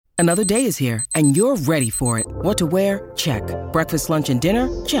Another day is here, and you're ready for it. What to wear? Check. Breakfast, lunch, and dinner?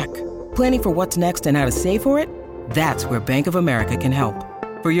 Check. Planning for what's next and how to save for it? That's where Bank of America can help.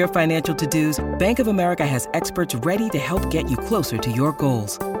 For your financial to-dos, Bank of America has experts ready to help get you closer to your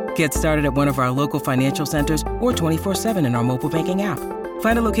goals. Get started at one of our local financial centers or 24/7 in our mobile banking app.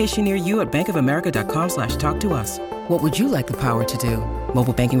 Find a location near you at bankofamerica.com/talktous. What would you like the power to do?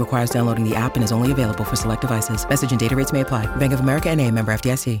 Mobile banking requires downloading the app and is only available for select devices. Message and data rates may apply. Bank of America N.A., member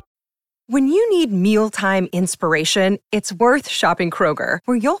FDIC. When you need mealtime inspiration, it's worth shopping Kroger,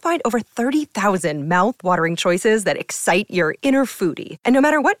 where you'll find over 30,000 mouth-watering choices that excite your inner foodie. And no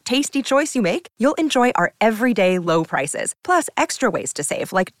matter what tasty choice you make, you'll enjoy our everyday low prices, plus extra ways to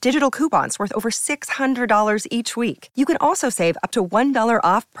save, like digital coupons worth over $600 each week. You can also save up to $1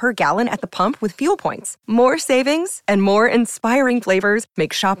 off per gallon at the pump with fuel points. More savings and more inspiring flavors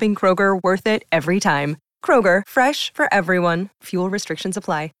make shopping Kroger worth it every time. Kroger, fresh for everyone. Fuel restrictions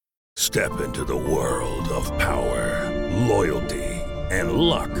apply. Step into the world of power, loyalty, and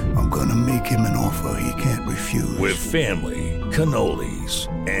luck. I'm gonna make him an offer he can't refuse. With family, cannolis,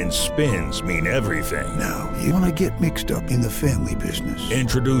 and spins mean everything. Now, you wanna get mixed up in the family business.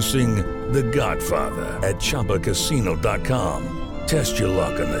 Introducing The Godfather at ChumbaCasino.com. Test your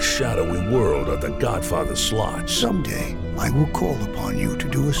luck in the shadowy world of The Godfather slot. Someday, I will call upon you to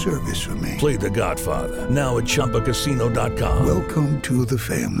do a service for me. Play The Godfather, now at ChumbaCasino.com. Welcome to the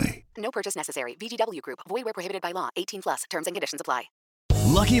family. No purchase necessary. VGW Group. Void where prohibited by law. 18 plus. Terms and conditions apply.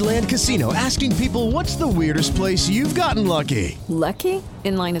 Lucky Land Casino, asking people, what's the weirdest place you've gotten lucky? Lucky?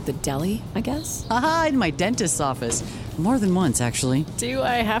 In line at the deli, I guess? Aha, in my dentist's office. More than once, actually. Do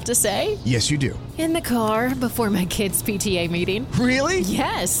I have to say? Yes, you do. In the car before my kids' PTA meeting. Really?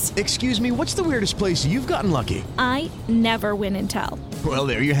 Yes. Excuse me, what's the weirdest place you've gotten lucky? I never win and tell. Well,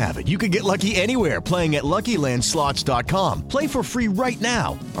 there you have it. You can get lucky anywhere, playing at LuckyLandSlots.com. Play for free right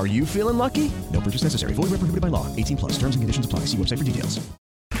now. Are you feeling lucky? No purchase necessary. Void where prohibited by law. 18 plus. Terms and conditions apply. See website for details.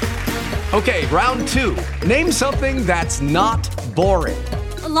 Okay, round two. Name something that's not boring.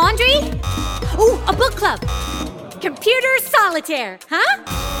 A laundry? Ooh, a book club. Computer solitaire, huh?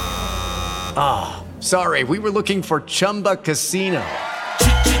 Ah, sorry, we were looking for Chumba Casino.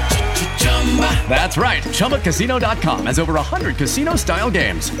 That's right, ChumbaCasino.com has over 100 casino-style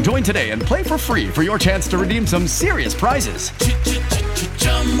games. Join today and play for free for your chance to redeem some serious prizes.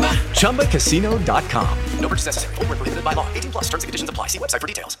 ChumbaCasino.com. No purchase necessary. Void where prohibited by law. 18 plus. Terms and conditions apply. See website for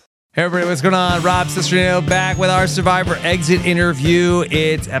details. Hey everybody, what's going on? Rob Sestrino back with our Survivor Exit interview.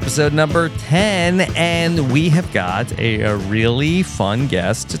 It's episode number 10, and we have got a really fun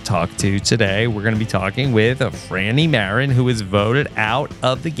guest to talk to today. We're going to be talking with Franny Marin, who was voted out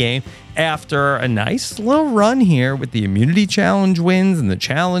of the game after a nice little run here with the immunity challenge wins and the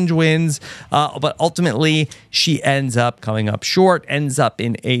challenge wins. But ultimately, she ends up coming up short, ends up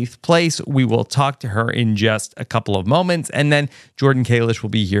in 8th place. We will talk to her in just a couple of moments. And then Jordan Kalish will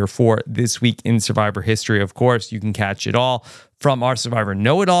be here for This Week in Survivor History. Of course, you can catch it all from our Survivor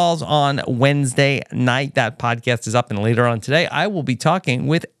Know-It-Alls on Wednesday night. That podcast is up, and later on today, I will be talking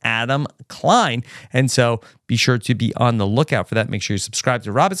with Adam Klein. And so be sure to be on the lookout for that. Make sure you subscribe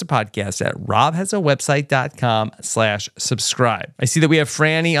to Rob Has a Podcast at robhasawebsite.com/subscribe. I see that we have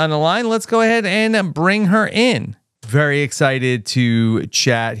Franny on the line. Let's go ahead and bring her in. Very excited to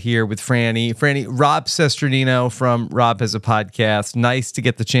chat here with Franny. Franny, Rob Sestrino from Rob Has a Podcast. Nice to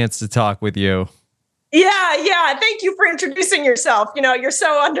get the chance to talk with you. Yeah. Thank you for introducing yourself. You know, you're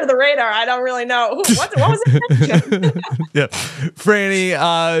so under the radar. I don't really know. What was it? Yeah. Franny,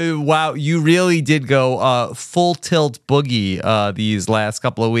 wow, you really did go full tilt boogie these last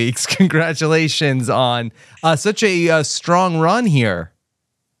couple of weeks. Congratulations on such a strong run here.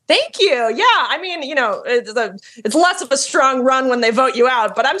 Thank you. Yeah, I mean, you know, it's less of a strong run when they vote you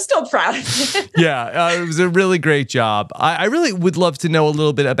out, but I'm still proud. Yeah, it was a really great job. I really would love to know a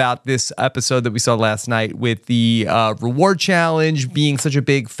little bit about this episode that we saw last night with the reward challenge being such a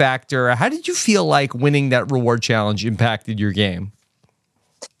big factor. How did you feel like winning that reward challenge impacted your game?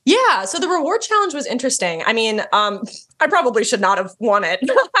 Yeah, so the reward challenge was interesting. I mean, I probably should not have won it.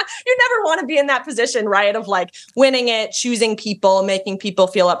 You never want to be in that position, right? Of like winning it, choosing people, making people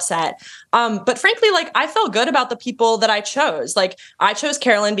feel upset. But frankly, like I felt good about the people that I chose. Like I chose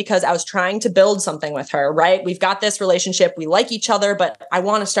Carolyn because I was trying to build something with her, right? We've got this relationship. We like each other, but I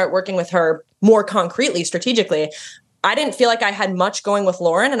want to start working with her more concretely, strategically. I didn't feel like I had much going with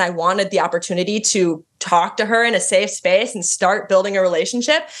Lauren, and I wanted the opportunity to talk to her in a safe space and start building a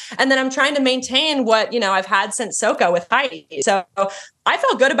relationship. And then I'm trying to maintain what, I've had since Soka with Heidi. So I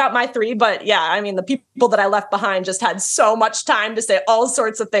felt good about my 3, but yeah, I mean, the people that I left behind just had so much time to say all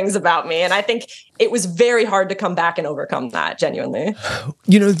sorts of things about me. And I think it was very hard to come back and overcome that, genuinely.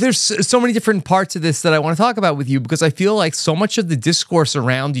 There's so many different parts of this that I want to talk about with you, because I feel like so much of the discourse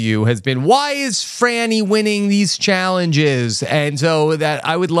around you has been, why is Franny winning these challenges? And so that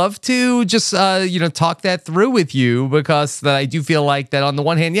I would love to just, talk that through with you, because that I do feel like that on the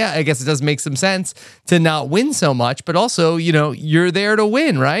one hand, yeah, I guess it does make some sense to not win so much, but also, you're there to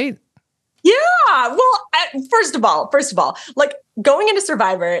win, right? Yeah. Well, first of all, like going into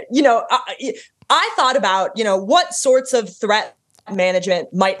Survivor, I thought about, what sorts of threat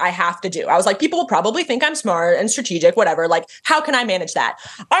management might I have to do? I was like, people will probably think I'm smart and strategic, whatever. Like, how can I manage that?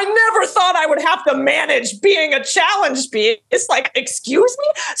 I never thought I would have to manage being a challenge beast. It's like, excuse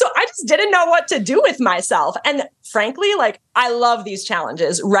me? So I just didn't know what to do with myself. And frankly, like, I love these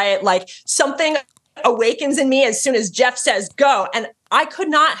challenges, right? Like something awakens in me as soon as Jeff says go. And I could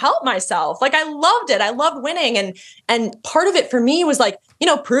not help myself. Like, I loved it. I loved winning. And part of it for me was like,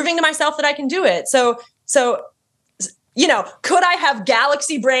 proving to myself that I can do it. So, could I have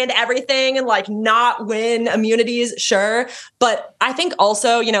galaxy brained everything and like not win immunities? Sure. But I think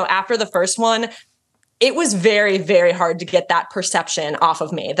also, after the first one, it was very, very hard to get that perception off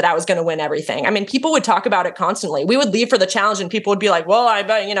of me that I was going to win everything. I mean, people would talk about it constantly. We would leave for the challenge and people would be like, well, I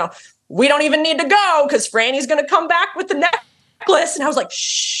bet, we don't even need to go because Franny's going to come back with the necklace. And I was like,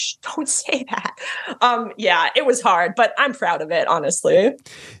 shh, don't say that. Yeah, it was hard, but I'm proud of it, honestly.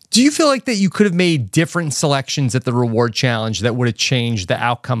 Do you feel like that you could have made different selections at the reward challenge that would have changed the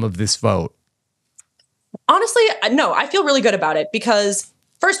outcome of this vote? Honestly, no, I feel really good about it because,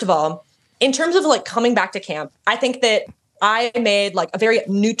 first of all, in terms of like coming back to camp, I think that I made like a very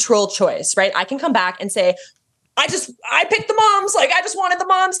neutral choice, right? I can come back and say, I picked the moms. Like, I just wanted the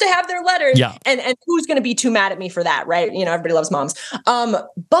moms to have their letters. Yeah. And who's going to be too mad at me for that, right? Everybody loves moms.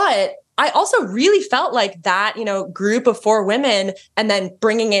 But I also really felt like that, group of 4 women and then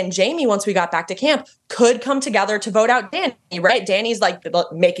bringing in Jamie once we got back to camp could come together to vote out Danny, right? Danny's like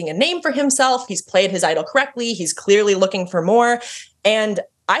making a name for himself. He's played his idol correctly. He's clearly looking for more. And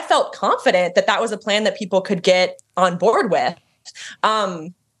I felt confident that that was a plan that people could get on board with.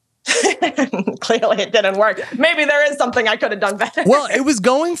 Clearly it didn't work. Maybe there is something I could have done better. Well, it was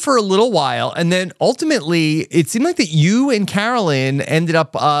going for a little while, and then ultimately it seemed like that you and Carolyn ended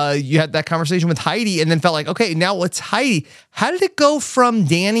up, you had that conversation with Heidi and then felt like, okay, now it's Heidi. How did it go from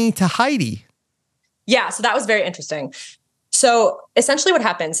Danny to Heidi? Yeah, so that was very interesting. So essentially what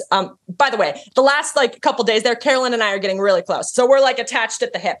happens, by the way, the last couple days there, Carolyn and I are getting really close. So we're attached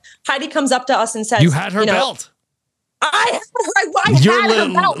at the hip. Heidi comes up to us and says, you had her belt. I You're had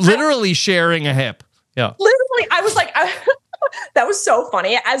her belt. Literally sharing a hip. Yeah. Literally, I was like, that was so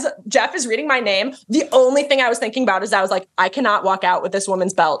funny. As Jeff is reading my name, the only thing I was thinking about is I was like, I cannot walk out with this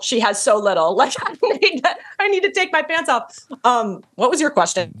woman's belt. She has so little. Like, I need to take my pants off. What was your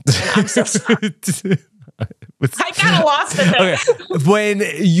question? I'm so sorry. I kind of lost it there. Okay. When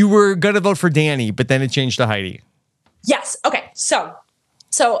you were going to vote for Danny, but then it changed to Heidi. Yes. Okay. So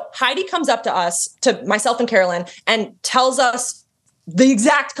Heidi comes up to us, to myself and Carolyn, and tells us the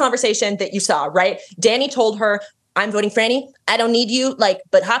exact conversation that you saw, right? Danny told her, I'm voting Franny. I don't need you,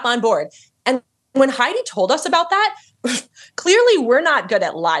 but hop on board. And when Heidi told us about that, clearly we're not good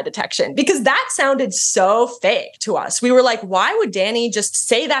at lie detection because that sounded so fake to us. We were like, why would Danny just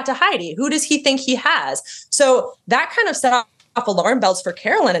say that to Heidi? Who does he think he has? So that kind of set off alarm bells for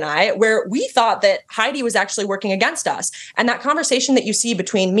Carolyn and I, where we thought that Heidi was actually working against us. And that conversation that you see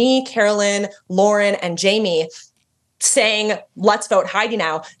between me, Carolyn, Lauren, and Jamie saying, let's vote Heidi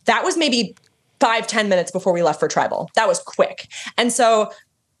now, that was maybe 5-10 minutes before we left for tribal. That was quick. And so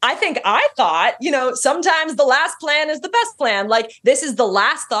I thought, sometimes the last plan is the best plan. Like, this is the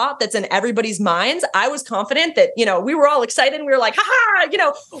last thought that's in everybody's minds. I was confident that, we were all excited. We were like, we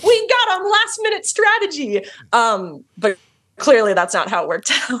got on last minute strategy. But clearly that's not how it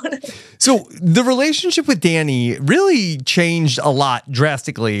worked out. So the relationship with Danny really changed a lot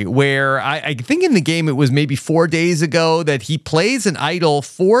drastically, where I think in the game it was maybe 4 days ago that he plays an idol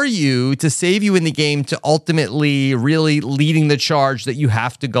for you to save you in the game to ultimately really leading the charge that you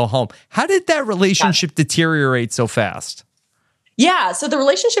have to go home. How did that relationship deteriorate so fast? Yeah, so the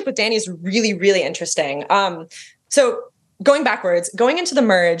relationship with Danny is really, really interesting. So going backwards, going into the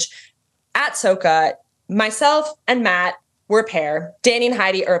merge at Soka, myself and Matt, we're a pair. Danny and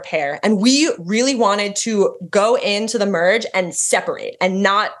Heidi are a pair. And we really wanted to go into the merge and separate and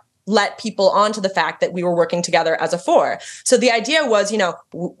not let people onto the fact that we were working together as a four. So the idea was,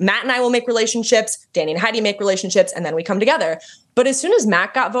 Matt and I will make relationships, Danny and Heidi make relationships, and then we come together. But as soon as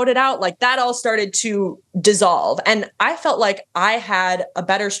Matt got voted out, like that all started to dissolve. And I felt like I had a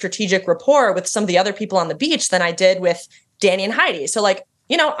better strategic rapport with some of the other people on the beach than I did with Danny and Heidi. So like,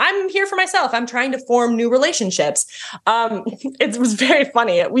 I'm here for myself. I'm trying to form new relationships. It was very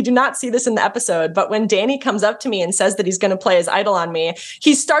funny. We do not see this in the episode, but when Danny comes up to me and says that he's going to play his idol on me,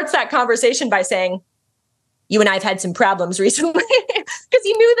 he starts that conversation by saying, "You and I have had some problems recently," because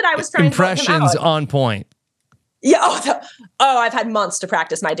he knew that I was trying Impressions to vote him out. on point. Yeah. I've had months to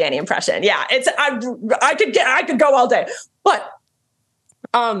practice my Danny impression. Yeah. I could go all day, but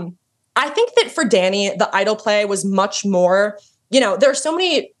I think that for Danny, the idol play was much more. There are so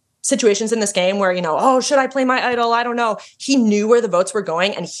many situations in this game where, should I play my idol? I don't know. He knew where the votes were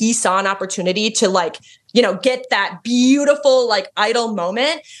going and he saw an opportunity to get that beautiful idol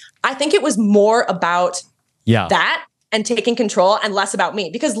moment. I think it was more about that and taking control and less about me,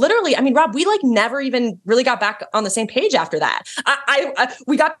 because literally, Rob, we never even really got back on the same page after that.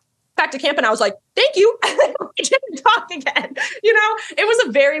 We got back to camp and I was like, thank you. We didn't talk again. It was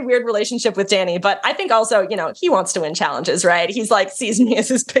a very weird relationship with Danny, but I think also, he wants to win challenges, right? He's sees me as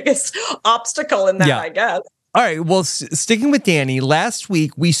his biggest obstacle in that, I guess. All right. Well, sticking with Danny, last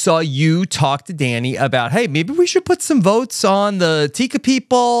week we saw you talk to Danny about, hey, maybe we should put some votes on the Tika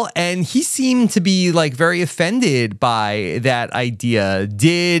people. And he seemed to be very offended by that idea.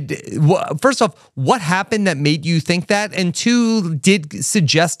 First off, what happened that made you think that? And two, did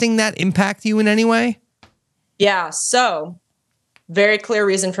suggesting that impact you in any way? Yeah. So very clear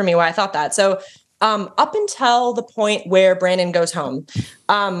reason for me why I thought that. So up until the point where Brandon goes home,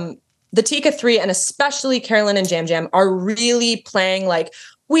 the Tika 3 and especially Carolyn and Jam Jam are really playing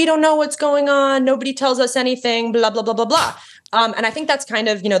we don't know what's going on. Nobody tells us anything, blah, blah, blah, blah, blah. And I think that's kind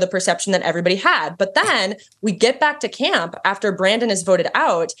of, the perception that everybody had. But then we get back to camp after Brandon is voted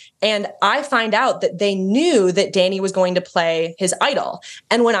out. And I find out that they knew that Danny was going to play his idol.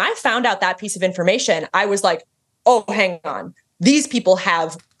 And when I found out that piece of information, I was like, oh, hang on. These people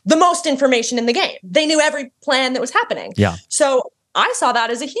have the most information in the game. They knew every plan that was happening. Yeah. So I saw that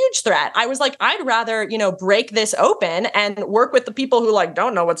as a huge threat. I was like, I'd rather, break this open and work with the people who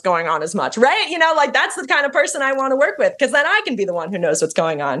don't know what's going on as much, right? That's the kind of person I want to work with, because then I can be the one who knows what's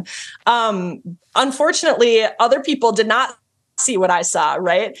going on. Unfortunately, other people did not see what I saw,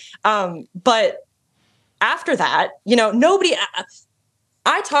 right? But after that, nobody...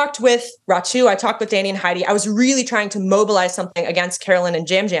 I talked with Ratu, I talked with Danny and Heidi. I was really trying to mobilize something against Carolyn and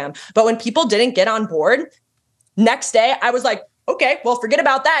Jam Jam. But when people didn't get on board, next day I was like, okay, well, forget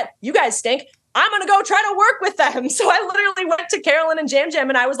about that. You guys stink. I'm going to go try to work with them. So I literally went to Carolyn and Jam Jam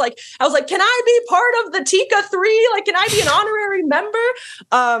and I was like, can I be part of the Tika 3? Can I be an honorary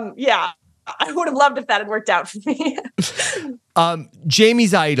member? Yeah, I would have loved if that had worked out for me.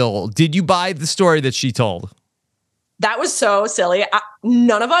 Jamie's idol. Did you buy the story that she told? That was so silly.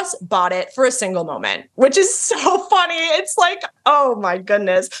 None of us bought it for a single moment, which is so funny. It's oh my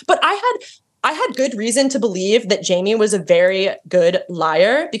goodness. But I had good reason to believe that Jamie was a very good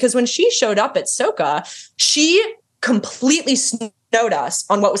liar, because when she showed up at Soka, she completely snowed us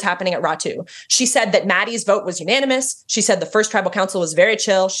on what was happening at Ratu. She said that Maddie's vote was unanimous. She said the first tribal council was very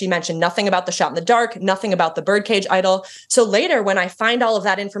chill. She mentioned nothing about the shot in the dark, nothing about the birdcage idol. So later, when I find all of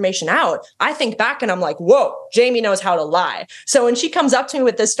that information out, I think back and I'm like, whoa, Jamie knows how to lie. So when she comes up to me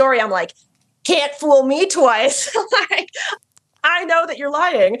with this story, I'm like, can't fool me twice. I know that you're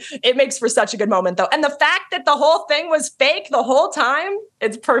lying. It makes for such a good moment, though. And the fact that the whole thing was fake the whole time,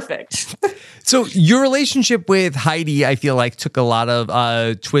 it's perfect. So your relationship with Heidi, I feel like, took a lot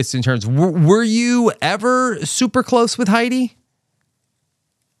of twists and turns. Were you ever super close with Heidi?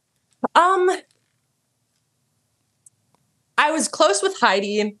 I was close with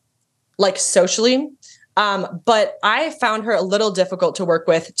Heidi, socially. But I found her a little difficult to work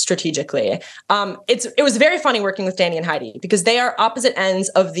with strategically. It was very funny working with Danny and Heidi because they are opposite ends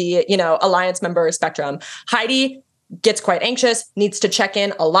of the, alliance member spectrum. Heidi gets quite anxious, needs to check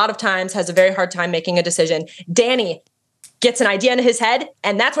in a lot of times, has a very hard time making a decision. Danny gets an idea in his head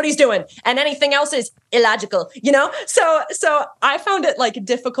and that's what he's doing. And anything else is illogical, So I found it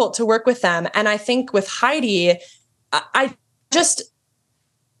difficult to work with them. And I think with Heidi, I just...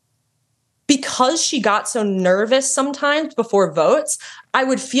 because she got so nervous sometimes before votes, I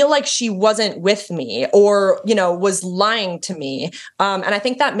would feel like she wasn't with me or, was lying to me. And I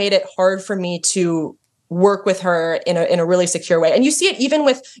think that made it hard for me to work with her in a really secure way. And you see it even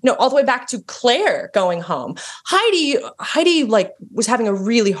with, all the way back to Claire going home. Heidi was having a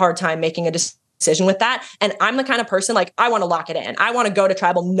really hard time making a decision precision with that. And I'm the kind of person, like, I want to lock it in. I want to go to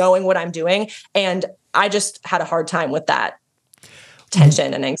tribal knowing what I'm doing. And I just had a hard time with that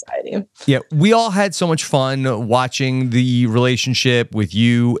tension and anxiety. Yeah, we all had so much fun watching the relationship with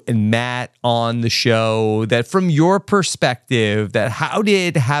you and Matt on the show. That from your perspective, that how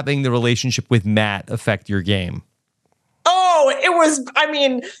did having the relationship with Matt affect your game? Oh, it was, I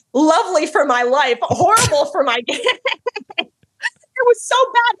mean, lovely for my life, horrible for my game. It was so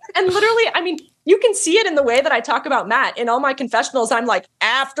bad. And literally, I mean, you can see it in the way that I talk about Matt. In all my confessionals, I'm like,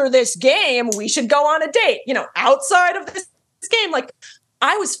 after this game, we should go on a date, you know, outside of this game. Like,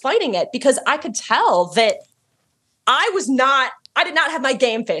 I was fighting it because I could tell that I did not have my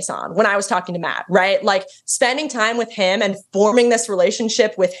game face on when I was talking to Matt, right? Like, spending time with him and forming this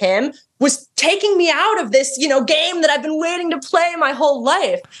relationship with him was taking me out of this, you know, game that I've been waiting to play my whole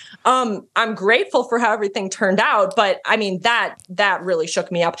life. I'm grateful for how everything turned out, but I mean, that really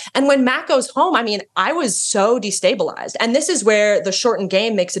shook me up. And when Matt goes home, I mean, I was so destabilized. And this is where the shortened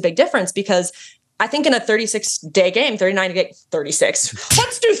game makes a big difference, because I think in a 36-day game, 39-day, 36.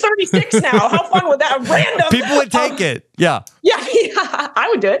 Let's do 36 now. How fun would that? Random. People would take it. Yeah. Yeah, I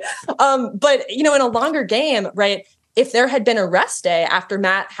would do it. But, you know, in a longer game, right, if there had been a rest day after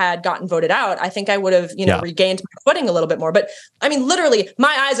Matt had gotten voted out, I think I would have, you know, regained my footing a little bit more. But I mean, literally,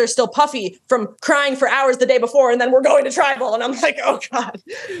 my eyes are still puffy from crying for hours the day before, and then we're going to tribal, and I'm like, oh God.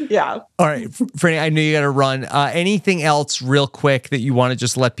 Yeah. All right, Franny, I know you got to run. Anything else real quick that you want to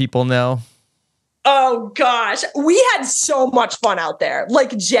just let people know? Oh gosh, we had so much fun out there.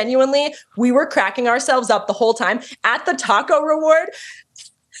 Like, genuinely, we were cracking ourselves up the whole time. At the taco reward,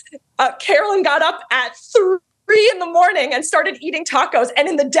 Carolyn got up at 3 a.m. and started eating tacos. And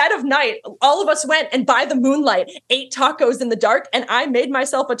in the dead of night, all of us went and by the moonlight ate tacos in the dark. And I made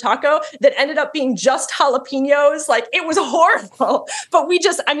myself a taco that ended up being just jalapenos. Like, it was horrible. But we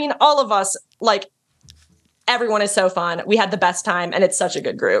just, I mean, all of us, like, everyone is so fun. We had the best time, and it's such a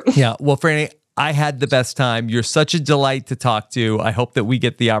good group. Yeah. Well, Franny, I had the best time. You're such a delight to talk to. I hope that we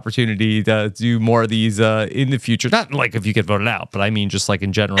get the opportunity to do more of these in the future. Not like if you get voted out, but I mean just like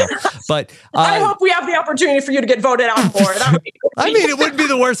in general. But I hope we have the opportunity for you to get voted out for. That would be I mean, it wouldn't be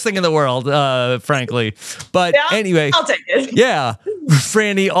the worst thing in the world, frankly. But yeah, anyway, I'll take it. Yeah,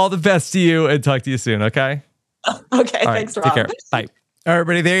 Franny, all the best to you, and talk to you soon. Okay. Okay. Thanks, Rob. Take care. Bye. All right,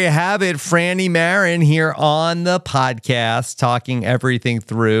 everybody, there you have it. Franny Marin here on the podcast, talking everything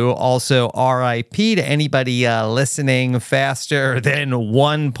through. Also, RIP to anybody listening faster than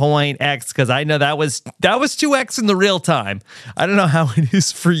 1.x, because I know that was 2x in the real time. I don't know how it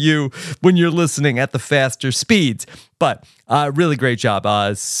is for you when you're listening at the faster speeds, but really great job.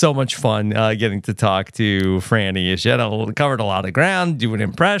 So much fun getting to talk to Franny. She had covered a lot of ground, doing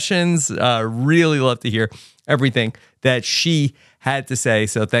impressions. Really love to hear everything that she had to say.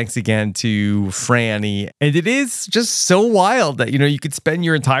 So thanks again to Franny. And it is just so wild that, you know, you could spend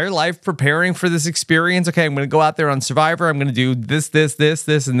your entire life preparing for this experience. Okay, I'm going to go out there on Survivor. I'm going to do this,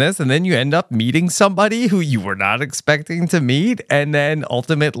 and this. And then you end up meeting somebody who you were not expecting to meet. And then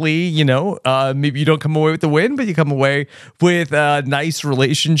ultimately, you know, maybe you don't come away with the win, but you come away with a nice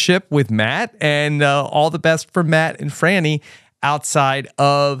relationship with Matt. And all the best for Matt and Franny outside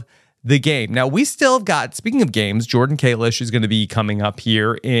of the game. Now, we still have got, speaking of games, Jordan Kalish is going to be coming up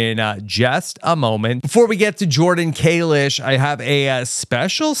here in just a moment. Before we get to Jordan Kalish, I have a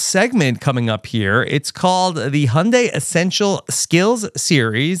special segment coming up here. It's called the Hyundai Essential Skills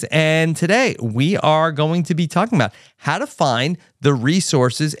Series. And today we are going to be talking about how to find the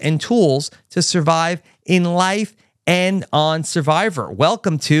resources and tools to survive in life and on Survivor.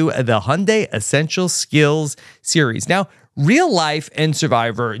 Welcome to the Hyundai Essential Skills Series. Now, real life and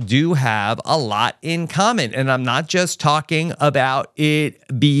Survivor do have a lot in common, and I'm not just talking about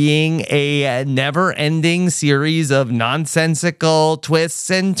it being a never-ending series of nonsensical twists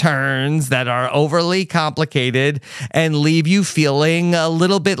and turns that are overly complicated and leave you feeling a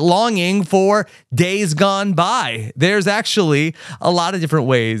little bit longing for days gone by. There's actually a lot of different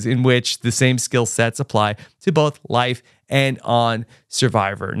ways in which the same skill sets apply to both life and on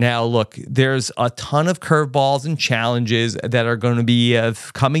Survivor. Now, look, there's a ton of curveballs and challenges that are going to be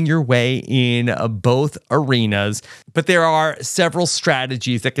coming your way in both arenas, but there are several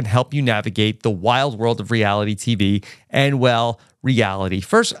strategies that can help you navigate the wild world of reality TV and, well, reality.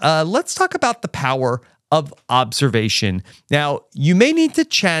 First, let's talk about the power of observation. Now, you may need to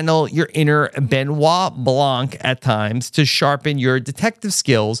channel your inner Benoit Blanc at times to sharpen your detective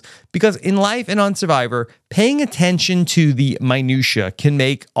skills, because in life and on Survivor, paying attention to the minutia can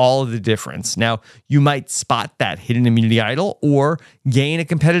make all of the difference. Now, you might spot that hidden immunity idol or gain a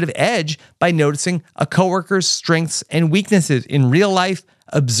competitive edge by noticing a coworker's strengths and weaknesses. In real life,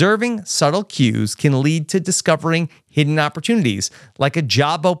 Observing subtle cues can lead to discovering hidden opportunities, like a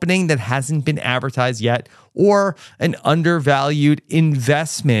job opening that hasn't been advertised yet or an undervalued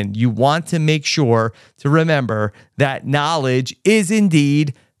investment. You want to make sure to remember that knowledge is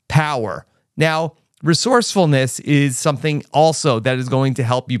indeed power. Now, resourcefulness is something also that is going to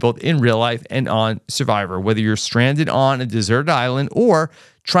help you both in real life and on Survivor, whether you're stranded on a deserted island or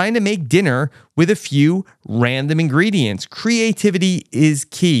trying to make dinner with a few random ingredients. Creativity is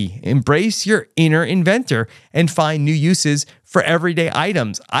key. Embrace your inner inventor and find new uses for everyday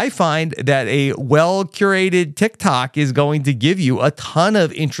items. I find that a well-curated TikTok is going to give you a ton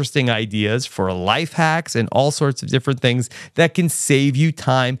of interesting ideas for life hacks and all sorts of different things that can save you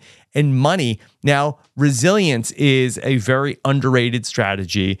time and money. Now, resilience is a very underrated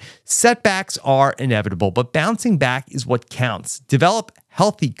strategy. Setbacks are inevitable, but bouncing back is what counts. Develop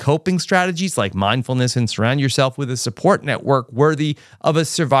healthy coping strategies like mindfulness and surround yourself with a support network worthy of a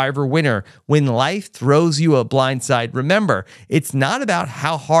Survivor winner. When life throws you a blindside, remember, it's not about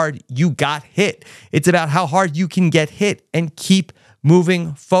how hard you got hit. It's about how hard you can get hit and keep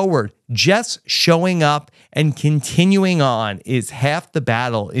moving forward. Just showing up and continuing on is half the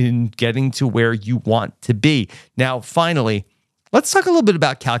battle in getting to where you want to be. Now, finally, let's talk a little bit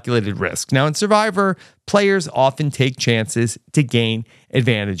about calculated risk. Now, in Survivor, players often take chances to gain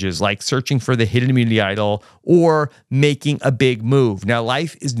advantages, like searching for the hidden immunity idol or making a big move. Now,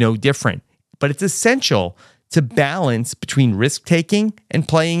 life is no different, but it's essential to balance between risk-taking and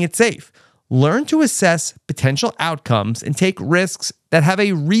playing it safe. Learn to assess potential outcomes and take risks that have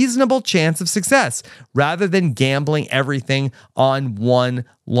a reasonable chance of success rather than gambling everything on one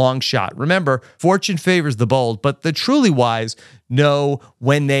long shot. Remember, fortune favors the bold, but the truly wise know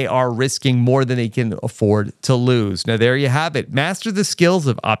when they are risking more than they can afford to lose. Now, there you have it. Master the skills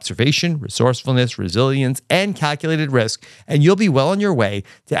of observation, resourcefulness, resilience, and calculated risk, and you'll be well on your way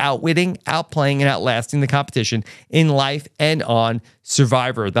to outwitting, outplaying, and outlasting the competition in life and on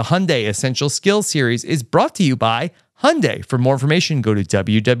Survivor. The Hyundai Essential Skills Series is brought to you by Hyundai. For more information, go to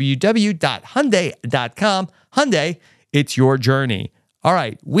www.hyundai.com. Hyundai, it's your journey. All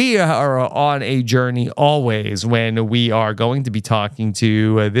right, we are on a journey always when we are going to be talking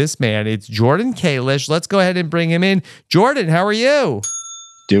to this man. It's Jordan Kalish. Let's go ahead and bring him in. Jordan, how are you?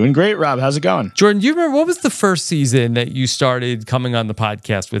 Doing great, Rob. How's it going? Jordan, do you remember what was the first season that you started coming on the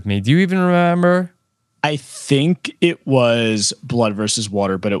podcast with me? Do you even remember? I think it was Blood versus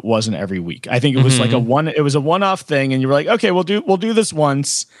Water, but it wasn't every week. I think it was like a one-off thing, and you were like, okay, we'll do this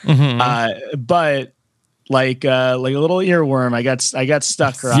once. But like a little earworm, I got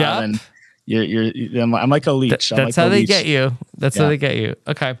stuck around, and I'm like a leech. That's how they get you. That's how they get you.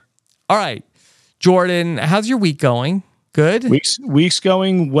 Okay. All right. Jordan, how's your week going? Good. Week's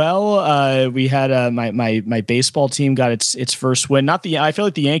going well. We had my baseball team got its first win. I feel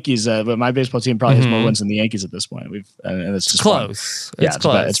like the Yankees, but my baseball team probably has more wins than the Yankees at this point. And it's just close. Fun. It's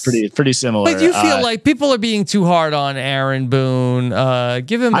close. It's pretty similar. But you feel like people are being too hard on Aaron Boone.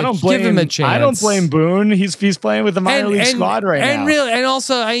 Give him a chance. I don't blame Boone. He's playing with the minor league squad right now. And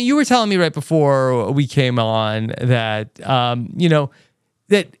also, you were telling me right before we came on that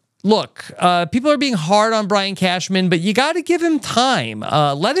that. Look, people are being hard on Brian Cashman, but you got to give him time.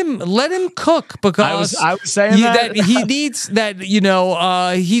 Let him cook, because I was saying that he needs that.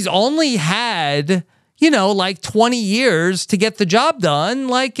 He's only had like 20 years to get the job done.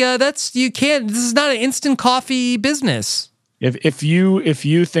 Like you can't. This is not an instant coffee business. If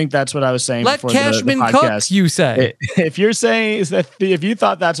you think that's what I was saying, let before Cashman the podcast, cook. You say if you're saying is that if you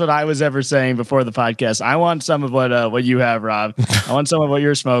thought that's what I was ever saying before the podcast, I want some of what you have, Rob. I want some of what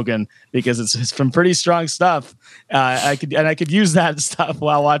you're smoking, because it's some pretty strong stuff. I could use that stuff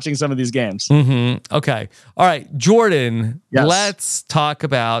while watching some of these games. Okay, all right, Jordan. Yes. Let's talk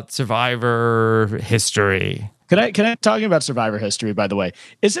about Survivor history. Can I talking about Survivor history, by the way,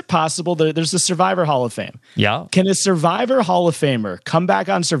 is it possible that there's a Survivor Hall of Fame? Yeah. Can a Survivor Hall of Famer come back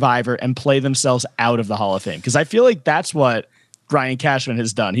on Survivor and play themselves out of the Hall of Fame? Because I feel like that's what Brian Cashman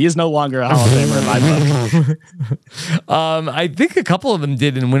has done. He is no longer a Hall of Famer in my book. I think a couple of them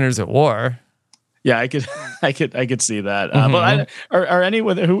did in Winners at War. Yeah, I could see that. But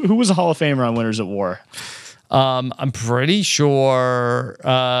who was a Hall of Famer on Winners at War? I'm pretty sure,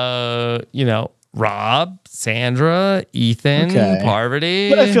 Rob, Sandra, Ethan, Parvati.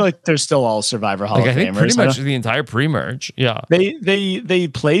 But I feel like they're still all Survivor Hall of Famers. I think pretty much the entire pre-merge. Yeah. They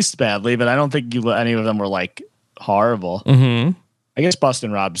placed badly, but I don't think any of them were like horrible. I guess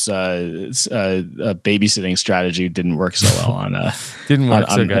Boston Rob's babysitting strategy didn't work so well on so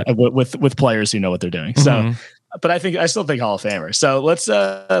good with players who know what they're doing. So, but I still think Hall of Famer. So let's.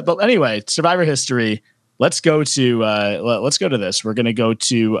 But anyway, Survivor history. let's go to this. We're going to go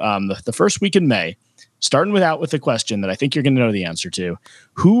to the first week in May, starting with a question that I think you're going to know the answer to.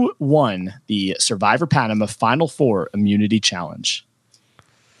 Who won the Survivor Panama Final Four Immunity Challenge?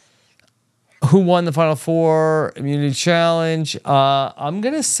 Who won the Final Four Immunity Challenge? I'm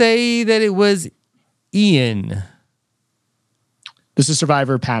going to say that it was Ian. This is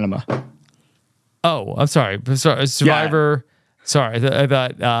Survivor Panama. Oh, I'm sorry. Survivor. Yeah. Sorry, I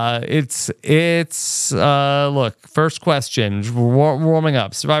thought it's look, first question, warming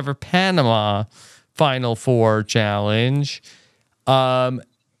up. Survivor Panama Final Four Challenge. So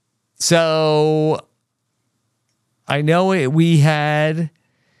I know we had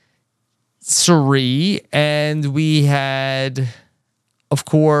Suri and we had, of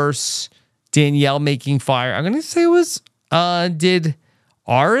course, Danielle making fire. I'm going to say it was, did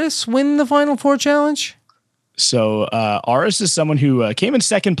Aris win the Final Four Challenge? So Aris is someone who came in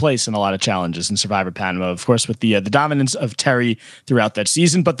second place in a lot of challenges in Survivor Panama, of course, with the dominance of Terry throughout that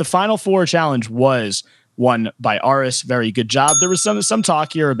season. But the Final Four Challenge was won by Aris. Very good job. There was some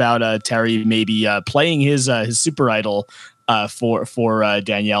talk here about Terry maybe playing his super idol for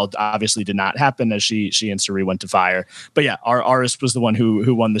Danielle. Obviously did not happen, as she and Suri went to fire. But yeah, Aris was the one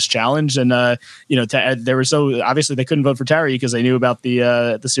who won this challenge, and there were so obviously they couldn't vote for Terry because they knew about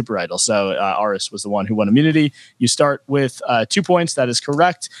the super idol. So Aris was the one who won immunity. You start with 2 points. That is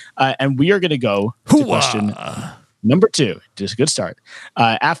correct, and we are going to go to question number 2. Just a good start.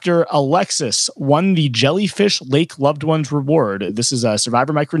 After Alexis won the Jellyfish Lake Loved Ones Reward, this is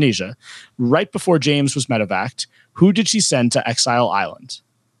Survivor Micronesia, right before James was medevaced, who did she send to Exile Island?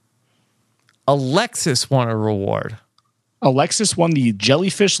 Alexis won a reward. Alexis won the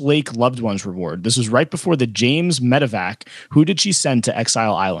Jellyfish Lake Loved Ones Reward. This was right before the James medevac. Who did she send to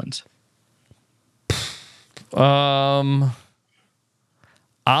Exile Island? I'll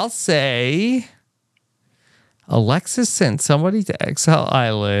say Alexis sent somebody to Exile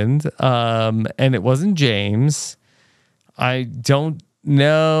Island, and it wasn't James. I don't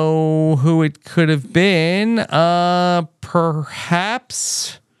know who it could have been.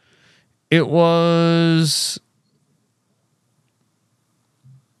 Perhaps it was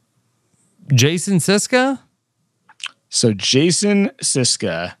Jason Siska. So Jason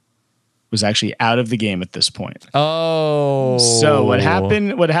Siska was actually out of the game at this point. Oh. So what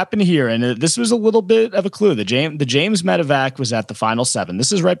happened here, and this was a little bit of a clue. The James medevac was at the final 7.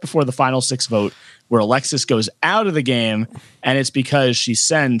 This is right before the final 6 vote, where Alexis goes out of the game, and it's because she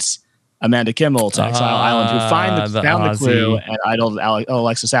sent Amanda Kimmel to Exile Island, who found the clue and idled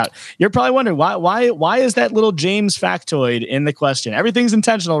Alexis out. You're probably wondering why is that little James factoid in the question? Everything's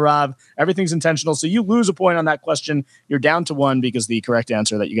intentional, Rob. Everything's intentional. So you lose a point on that question. You're down to 1 because the correct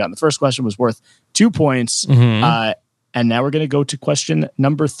answer that you got in the first question was worth 2 points. Mm-hmm. And now we're going to go to question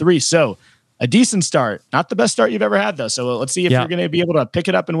number 3. So a decent start, not the best start you've ever had though. So let's see if you're going to be able to pick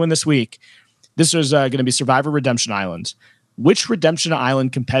it up and win this week. This was going to be Survivor Redemption Island. Which Redemption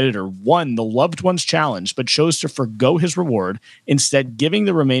Island competitor won the Loved Ones Challenge but chose to forgo his reward, instead giving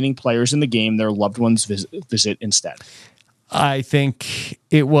the remaining players in the game their loved ones visit instead? I think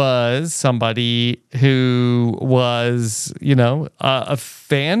it was somebody who was, a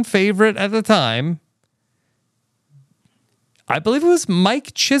fan favorite at the time. I believe it was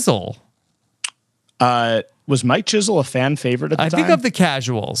Mike Chisel. Was Mike Chisel a fan favorite at the time? I think of the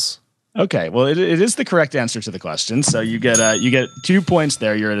casuals. Okay, well, it is the correct answer to the question, so you get 2 points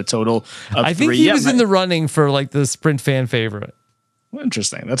there. You're at a total of 3. I think he was in the running for like the sprint fan favorite. Well,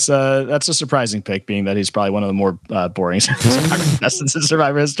 interesting. That's a surprising pick, being that he's probably one of the more boring contestants in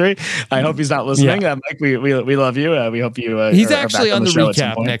Survivor history. I hope he's not listening. Yeah. Mike, we love you. We hope you. He's actually on the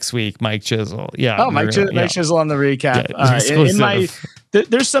recap next week. Mike Chisel. Yeah. Oh, Mike Chisel on the recap. Yeah,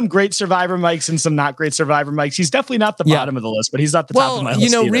 there's some great Survivor mics and some not great Survivor mics. He's definitely not the bottom of the list, but he's not the top of my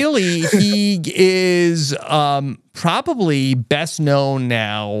list. Really, he is probably best known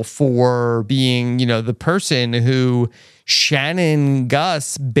now for being, the person who Shannon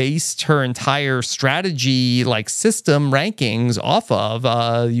Gus based her entire strategy system rankings off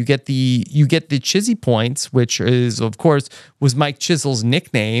of. You get the Chizzy points, which is, of course, was Mike Chisel's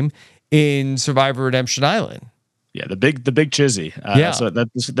nickname in Survivor Redemption Island. Yeah, the big Chizzy. So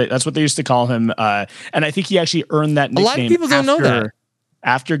that's what they used to call him. And I think he actually earned that nickname. A lot of people don't know that.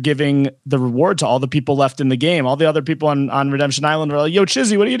 After giving the reward to all the people left in the game, all the other people on Redemption Island were like, "Yo,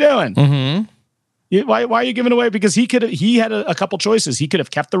 Chizzy, what are you doing?" Mm-hmm. Why are you giving away? Because he had a couple choices. He could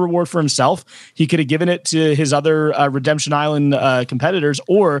have kept the reward for himself. He could have given it to his other Redemption Island competitors,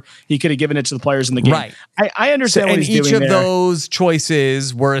 or he could have given it to the players in the game. Right. I understand what he's doing there. And each of those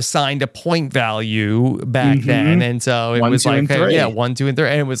choices were assigned a point value back then. And so it was like, okay, yeah, 1, 2, and 3.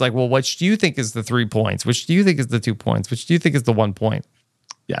 And it was like, well, which do you think is the 3 points? Which do you think is the 2 points? Which do you think is the 1 point?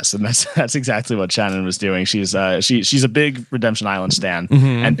 Yes, and that's exactly what Shannon was doing. She's a big Redemption Island stan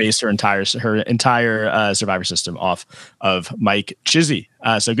and based her entire Survivor system off of Mike Chizzy.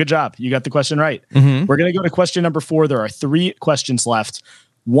 So good job, you got the question right. We're gonna go to question number 4. There are 3 questions left.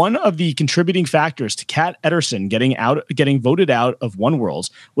 One of the contributing factors to Kat Ederson getting voted out of One World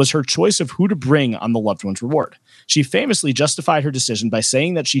was her choice of who to bring on the loved one's reward. She famously justified her decision by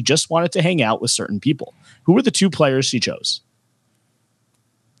saying that she just wanted to hang out with certain people. Who were the 2 players she chose?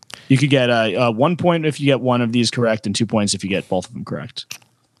 You could get 1 point if you get one of these correct, and 2 points if you get both of them correct.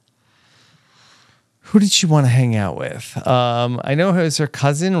 Who did she want to hang out with? I know it was her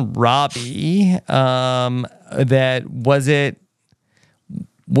cousin Robbie. That was it.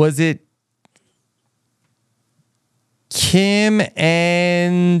 Was it Kim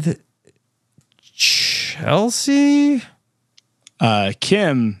and Chelsea?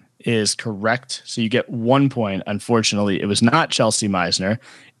 Kim is correct. So you get 1 point. Unfortunately, it was not Chelsea Meisner.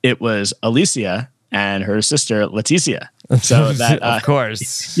 It was Alicia and her sister Leticia. So that of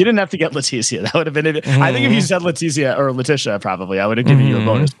course you didn't have to get Leticia. That would have been it. I think if you said Leticia or Letitia, probably I would have given you a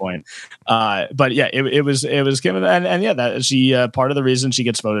bonus point. But yeah, it was Kim, and yeah, that she part of the reason she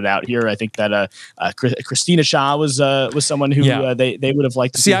gets voted out here. I think that Christina Shaw was someone who they would have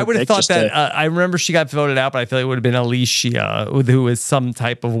liked to see. I would have thought that. I remember she got voted out, but I feel like it would have been Alicia, who was some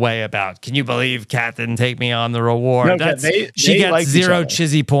type of way about. Can you believe Kat didn't take me on the reward? No, she gets 0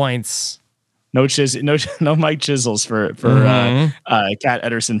 Chizzy points. No Mike Chisels for Kat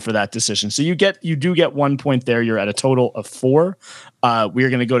Ederson for that decision. So you do get 1 point there. You're at a total of 4. We are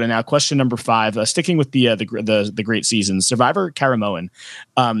going to go to now question number 5. Sticking with the great seasons, Survivor Karamoan.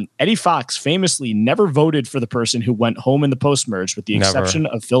 Eddie Fox famously never voted for the person who went home in the post merge, with the exception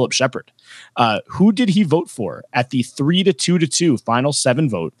of Philip Shepard. Who did he vote for at the 3-2-2 final 7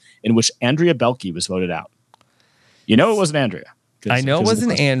 vote in which Andrea Belke was voted out? You know it wasn't Andrea. I know it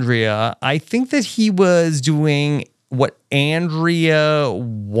wasn't Andrea. I think that he was doing what Andrea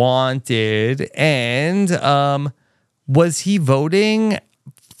wanted. And was he voting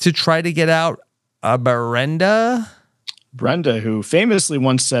to try to get out Brenda? Brenda, who famously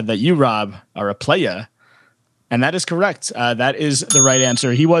once said that you, Rob, are a playa. And that is correct. That is the right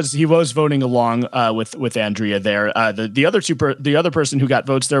answer. He was voting along with Andrea there. The other person who got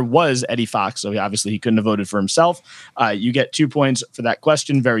votes there was Eddie Fox. So obviously he couldn't have voted for himself. You get 2 points for that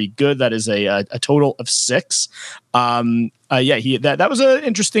question. Very good. That is a total of 6. That was an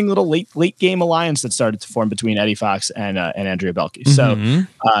interesting little late game alliance that started to form between Eddie Fox and Andrea Belke. So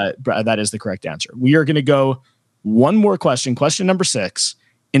that is the correct answer. We are going to go one more question. Question number 6.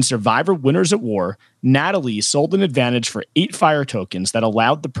 In Survivor Winners at War, Natalie sold an advantage for 8 fire tokens that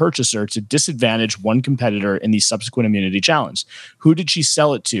allowed the purchaser to disadvantage one competitor in the subsequent immunity challenge. Who did she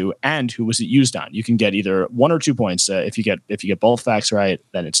sell it to, and who was it used on? You can get either 1 or 2 points. If you get both facts right,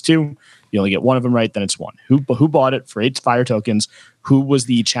 then it's 2. You only get one of them right, then it's 1. Who bought it for 8 fire tokens? Who was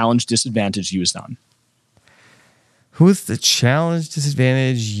the challenge disadvantage used on? Who was the challenge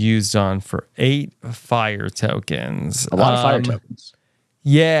disadvantage used on for 8 fire tokens? A lot of fire tokens.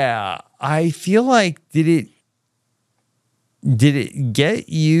 Yeah, I feel like did it get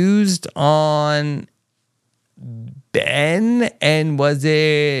used on Ben, and was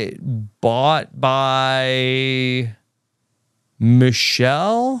it bought by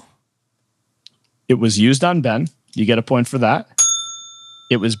Michelle? It was used on Ben. You get a point for that.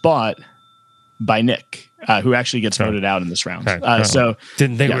 It was bought by Nick, who actually gets voted out in this round. Okay. So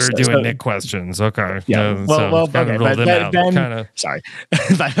didn't think we were doing Nick questions. Okay. Yeah. Okay. But Ben, sorry,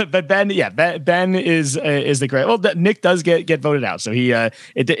 but Ben, Ben is the correct. Well, Nick does get voted out, so he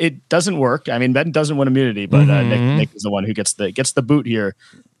it doesn't work. I mean, Ben doesn't win immunity, but Nick is the one who gets the boot here,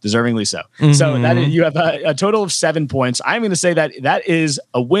 deservingly so. So that is, you have a total of 7 points. I'm going to say that is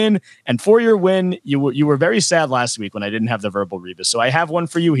a win, and for your win, you were very sad last week when I didn't have the verbal rebus. So I have one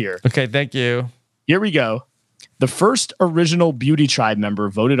for you here. Okay, thank you. Here we go. The first original Beauty Tribe member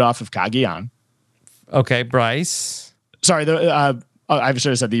voted off of Cagayan. Okay, Bryce. Sorry, I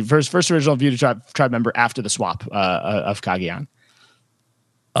should have said the first original Beauty Tribe member after the swap of Cagayan.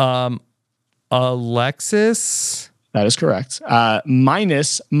 Alexis. That is correct.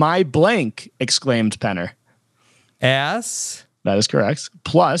 Minus my blank, exclaimed Penner. S. That is correct.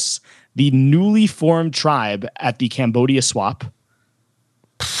 Plus the newly formed tribe at the Cambodia swap.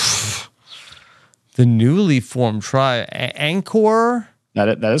 The newly formed tribe, Angkor.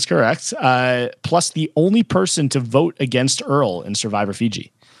 That is correct. Plus the only person to vote against Earl in Survivor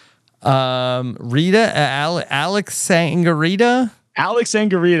Fiji. Rita, Alex Sangarita. Alex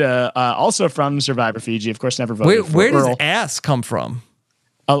Sangarita, also from Survivor Fiji, of course, never voted for where Earl. does ass come from?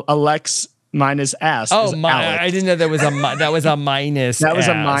 Alex minus ass. Oh, I didn't know that was a minus. That was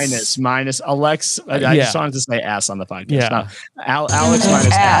ass. a minus Alex. I just wanted to say ass on the podcast. Yeah. No, Alex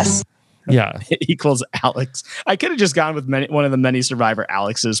minus ass. Yeah. Equals Alex. I could have just gone with one of the many Survivor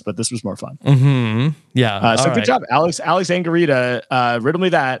Alexes, but this was more fun. Mm-hmm. Yeah. So good job, Alex Angarita. Riddle me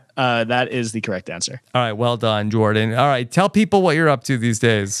that. That is the correct answer. All right. Well done, Jordan. All right. Tell people what you're up to these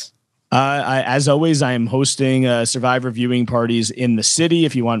days. As always, I am hosting Survivor viewing parties in the city.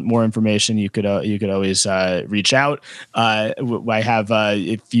 If you want more information, you could always reach out. I have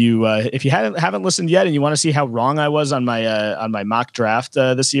if you haven't listened yet and you want to see how wrong I was on my mock draft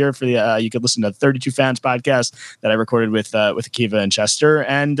this year for the you could listen to the 32 Fans podcast that I recorded with Akiva and Chester,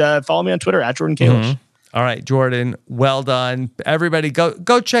 and follow me on Twitter at Jordan Kalish. Mm-hmm. All right, Jordan. Well done, everybody.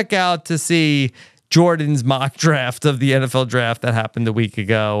 Go check out to see Jordan's mock draft of the NFL draft that happened a week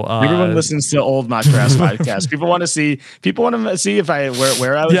ago. Everyone listens to old mock draft podcasts. People want to see if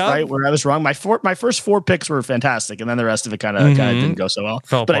where I was right, where I was wrong. My first 4 picks were fantastic, and then the rest of it kind of didn't go so well.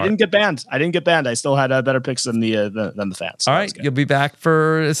 But I didn't get banned. I still had better picks than the fans. So all right, you'll be back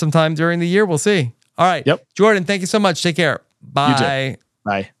for some time during the year. We'll see. All right. Yep. Jordan, thank you so much. Take care. Bye. You too.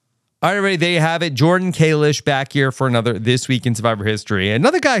 Bye. All right, everybody, there you have it. Jordan Kalish back here for another This Week in Survivor History.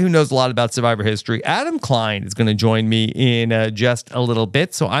 Another guy who knows a lot about Survivor history, Adam Klein, is going to join me in just a little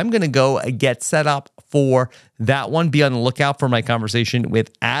bit. So I'm going to go get set up for that one. Be on the lookout for my conversation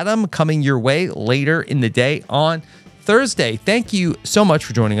with Adam coming your way later in the day on Thursday. Thank you so much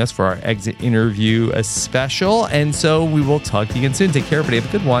for joining us for our exit interview special. And so we will talk to you again soon. Take care, everybody.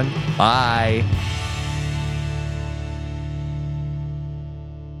 Have a good one. Bye.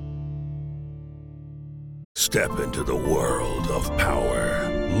 Step into the world of power,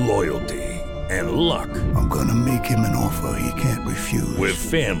 loyalty, and luck. I'm gonna make him an offer he can't refuse. With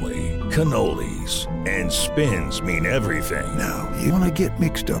family, cannolis, and spins mean everything. Now, you wanna get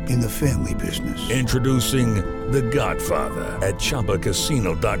mixed up in the family business. Introducing The Godfather at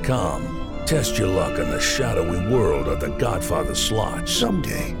ChumbaCasino.com. Test your luck in the shadowy world of The Godfather slot.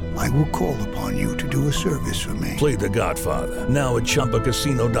 Someday, I will call upon you to do a service for me. Play The Godfather now at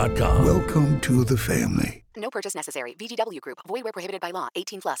ChumbaCasino.com. Welcome to the family. No purchase necessary. VGW Group. Void where prohibited by law.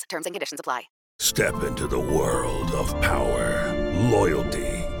 18+. Terms and conditions apply. Step into the world of power, loyalty,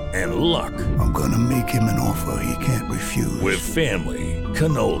 and luck. I'm gonna make him an offer he can't refuse. With family,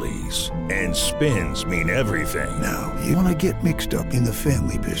 cannolis, and spins mean everything. Now, you wanna get mixed up in the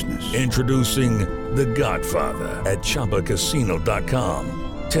family business. Introducing The Godfather at ChumbaCasino.com.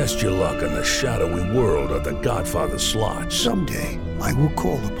 Test your luck in the shadowy world of The Godfather slot. Someday, I will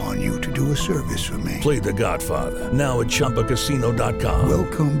call upon you to do a service for me. Play The Godfather now at ChumbaCasino.com.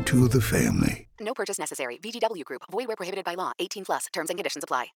 Welcome to the family. No purchase necessary. VGW Group. Void where prohibited by law. 18+. Terms and conditions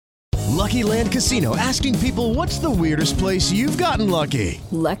apply. Lucky Land Casino, asking people, what's the weirdest place you've gotten lucky?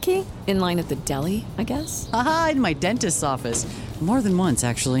 Lucky? In line at the deli, I guess? Aha, in my dentist's office. More than once,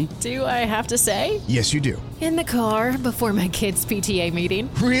 actually. Do I have to say? Yes, you do. In the car before my kids' PTA meeting.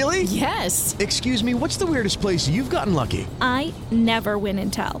 Really? Yes. Excuse me, what's the weirdest place you've gotten lucky? I never win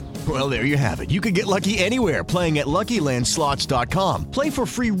and tell. Well, there you have it. You can get lucky anywhere, playing at LuckyLandSlots.com. Play for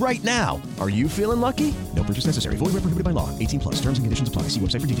free right now. Are you feeling lucky? No purchase necessary. Void where prohibited by law. 18+. Terms and conditions apply. See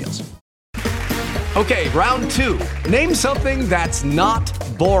website for details. Okay, round 2. Name something that's not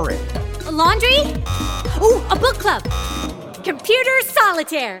boring. A laundry? Ooh, a book club. Computer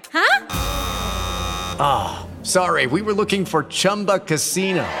solitaire, huh? Ah, sorry, we were looking for Chumba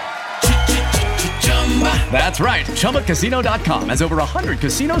Casino. That's right, ChumbaCasino.com has over 100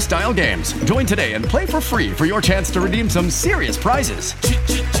 casino-style games. Join today and play for free for your chance to redeem some serious prizes.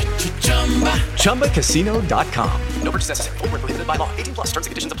 ChumbaCasino.com. No purchase necessary. Void where prohibited by law. 18+. Terms and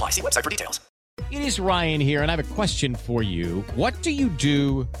conditions apply. See website for details. It is Ryan here, and I have a question for you. What do you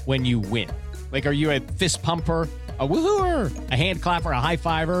do when you win? Like, are you a fist pumper, a woohooer, a hand clapper, a high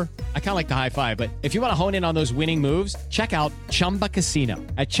fiver? I kind of like the high five, but if you want to hone in on those winning moves, check out Chumba Casino.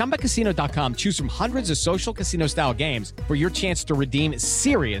 At ChumbaCasino.com, choose from hundreds of social casino-style games for your chance to redeem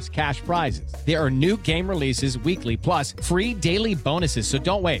serious cash prizes. There are new game releases weekly, plus free daily bonuses, so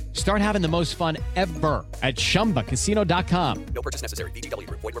don't wait. Start having the most fun ever at ChumbaCasino.com. No purchase necessary. VGW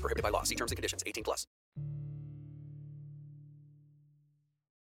Group. Void where prohibited by law. See terms and conditions. 18+.